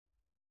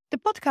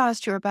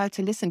podcast you're about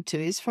to listen to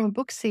is from a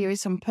book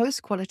series on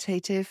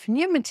post-qualitative,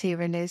 new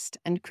materialist,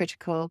 and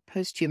critical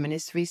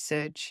post-humanist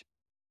research.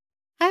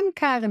 I'm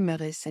Karen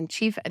Murris and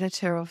chief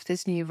editor of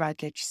this new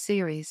Routledge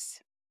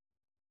series.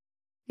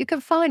 You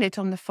can find it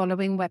on the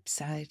following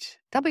website,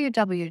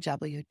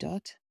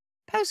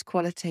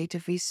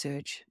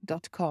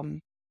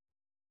 www.postqualitativeresearch.com.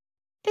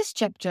 This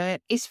chapter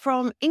is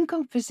from In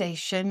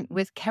Conversation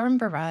with Karen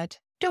Barad,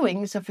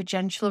 Doings of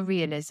Agential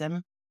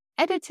Realism,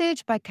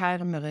 edited by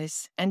Karen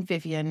Murris and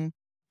Vivian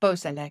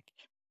Bozalek.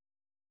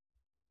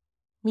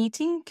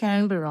 Meeting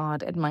Karen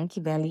Barad at Monkey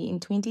Valley in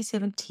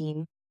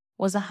 2017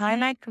 was a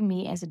highlight for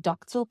me as a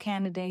doctoral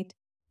candidate,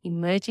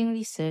 emerging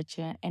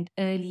researcher, and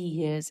early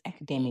years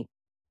academic.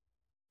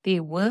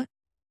 Their work,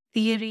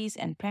 theories,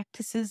 and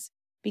practices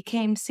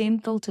became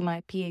central to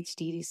my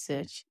PhD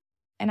research,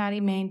 and I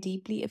remain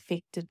deeply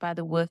affected by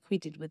the work we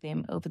did with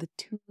them over the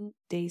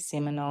 2-day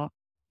seminar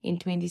in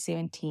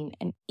 2017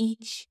 and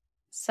each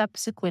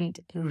subsequent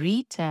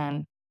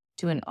return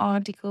to an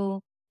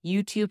article,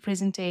 YouTube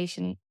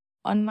presentation,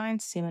 online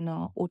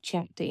seminar, or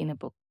chapter in a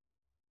book.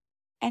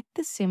 At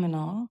the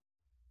seminar,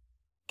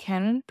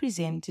 Karen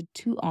presented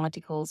 2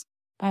 articles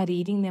by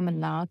reading them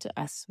aloud to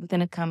us with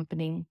an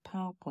accompanying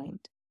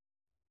PowerPoint.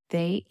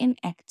 They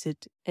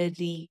enacted a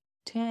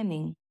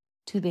returning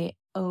to their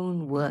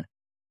own work,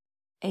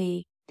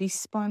 a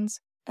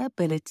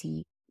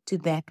responsibility to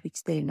that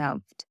which they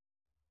loved.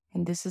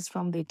 And this is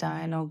from their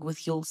dialogue with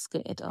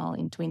Julske et al.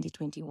 In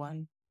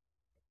 2021.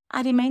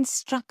 I remain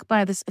struck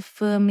by this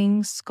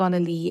affirming,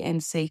 scholarly,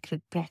 and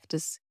sacred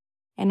practice,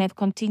 and have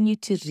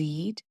continued to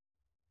read,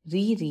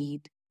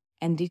 reread,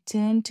 and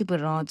return to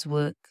Barad's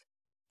work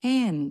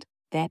and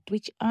that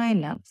which I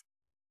love.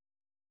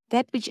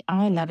 That which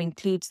I love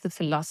includes the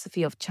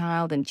philosophy of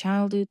child and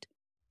childhood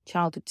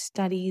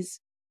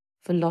studies,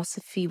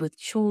 philosophy with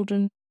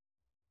children,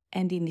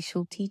 and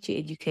initial teacher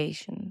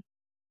education.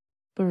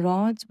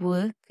 Barad's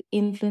work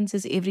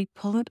influences every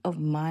part of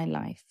my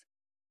life,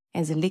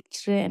 as a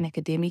lecturer and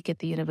academic at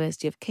the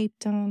University of Cape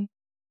Town,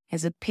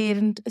 as a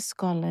parent, a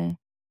scholar,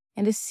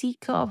 and a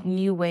seeker of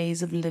new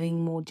ways of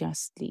living more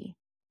justly.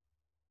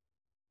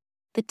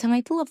 The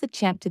title of the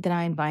chapter that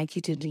I invite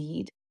you to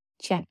read,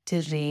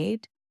 chapter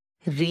read,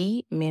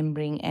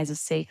 Re-Membering as a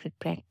Sacred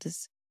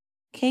Practice,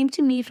 came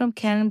to me from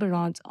Karen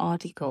Barad's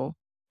article,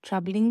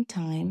 Troubling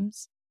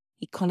Times,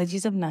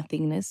 Ecologies of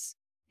Nothingness,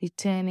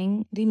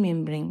 Returning,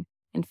 Remembering,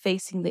 and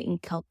Facing the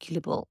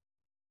Incalculable,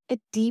 a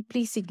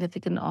deeply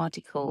significant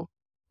article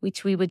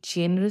which we were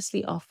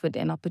generously offered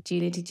an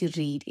opportunity to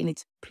read in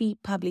its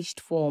pre-published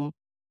form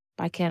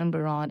by Karen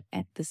Barad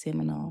at the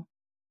seminar.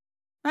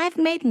 I have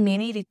made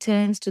many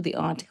returns to the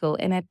article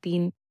and have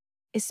been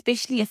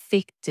especially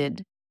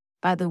affected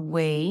by the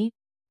way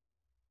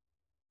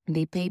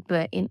the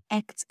paper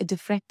enacts a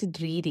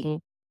diffracted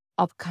reading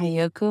of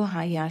Kyoko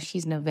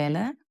Hayashi's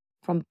novella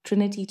From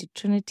Trinity to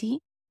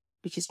Trinity,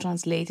 which is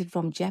translated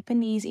from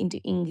Japanese into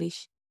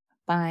English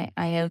by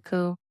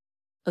Ayako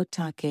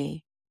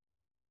Otake.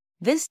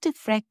 This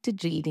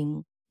diffracted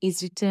reading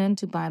is returned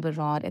to by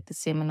Barad at the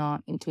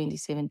seminar in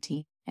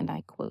 2017, and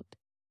I quote,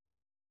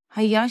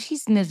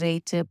 Hayashi's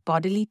narrator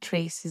bodily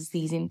traces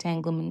these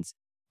entanglements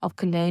of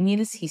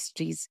colonialist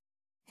histories,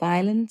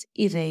 violent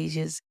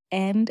erasures,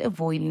 and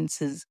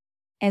avoidances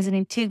as an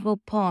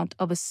integral part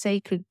of a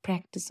sacred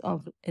practice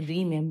of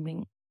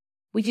remembering,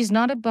 which is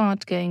not a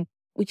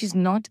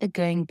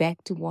going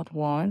back to what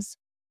was,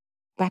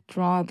 but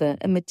rather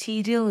a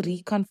material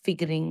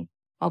reconfiguring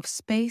of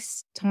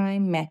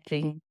space-time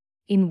mattering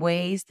in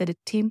ways that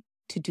attempt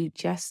to do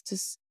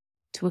justice,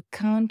 to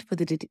account for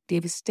the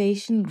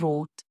devastation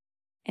wrought,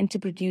 and to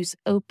produce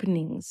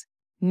openings,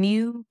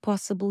 new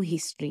possible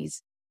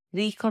histories,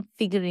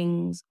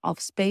 reconfigurings of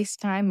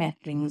space-time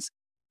matterings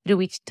through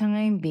which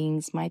time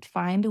beings might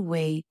find a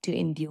way to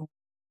endure.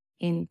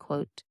 End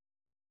quote.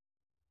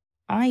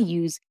 I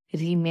use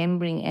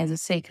remembering as a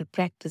sacred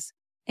practice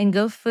and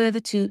go further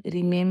to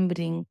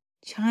remembering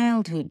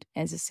childhood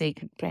as a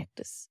sacred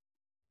practice.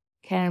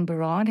 Karen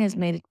Barad has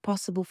made it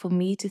possible for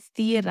me to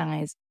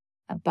theorize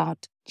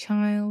about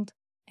child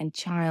and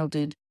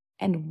childhood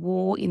and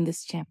war in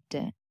this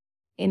chapter,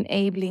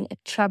 enabling a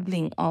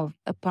troubling of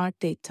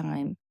apartheid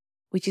time,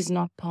 which is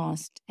not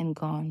past and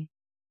gone.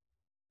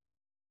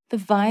 The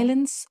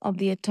violence of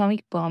the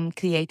atomic bomb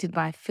created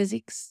by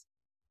physics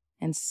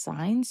and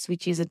science,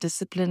 which is a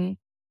discipline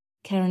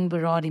Karen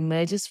Barad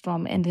emerges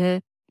from, and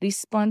her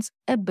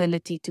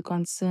responsibility to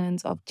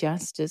concerns of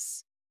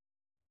justice.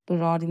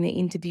 Barad, in the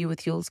interview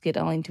with Julske et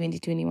al. In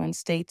 2021,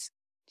 states,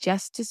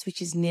 justice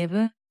which is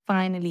never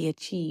finally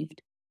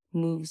achieved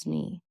moves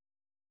me.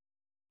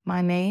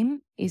 My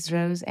name is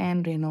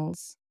Rose-Anne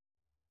Reynolds,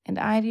 and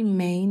I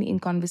remain in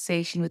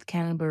conversation with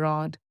Karen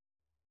Barad,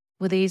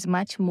 where there is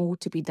much more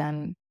to be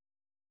done,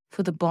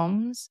 for the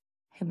bombs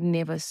have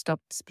never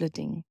stopped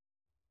splitting.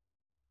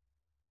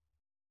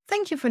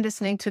 Thank you for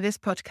listening to this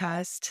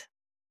podcast.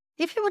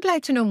 If you would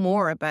like to know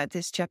more about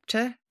this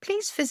chapter,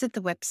 please visit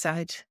the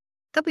website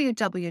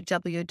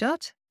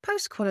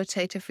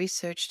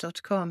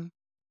www.postqualitativeresearch.com.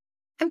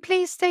 And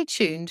please stay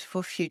tuned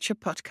for future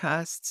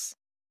podcasts.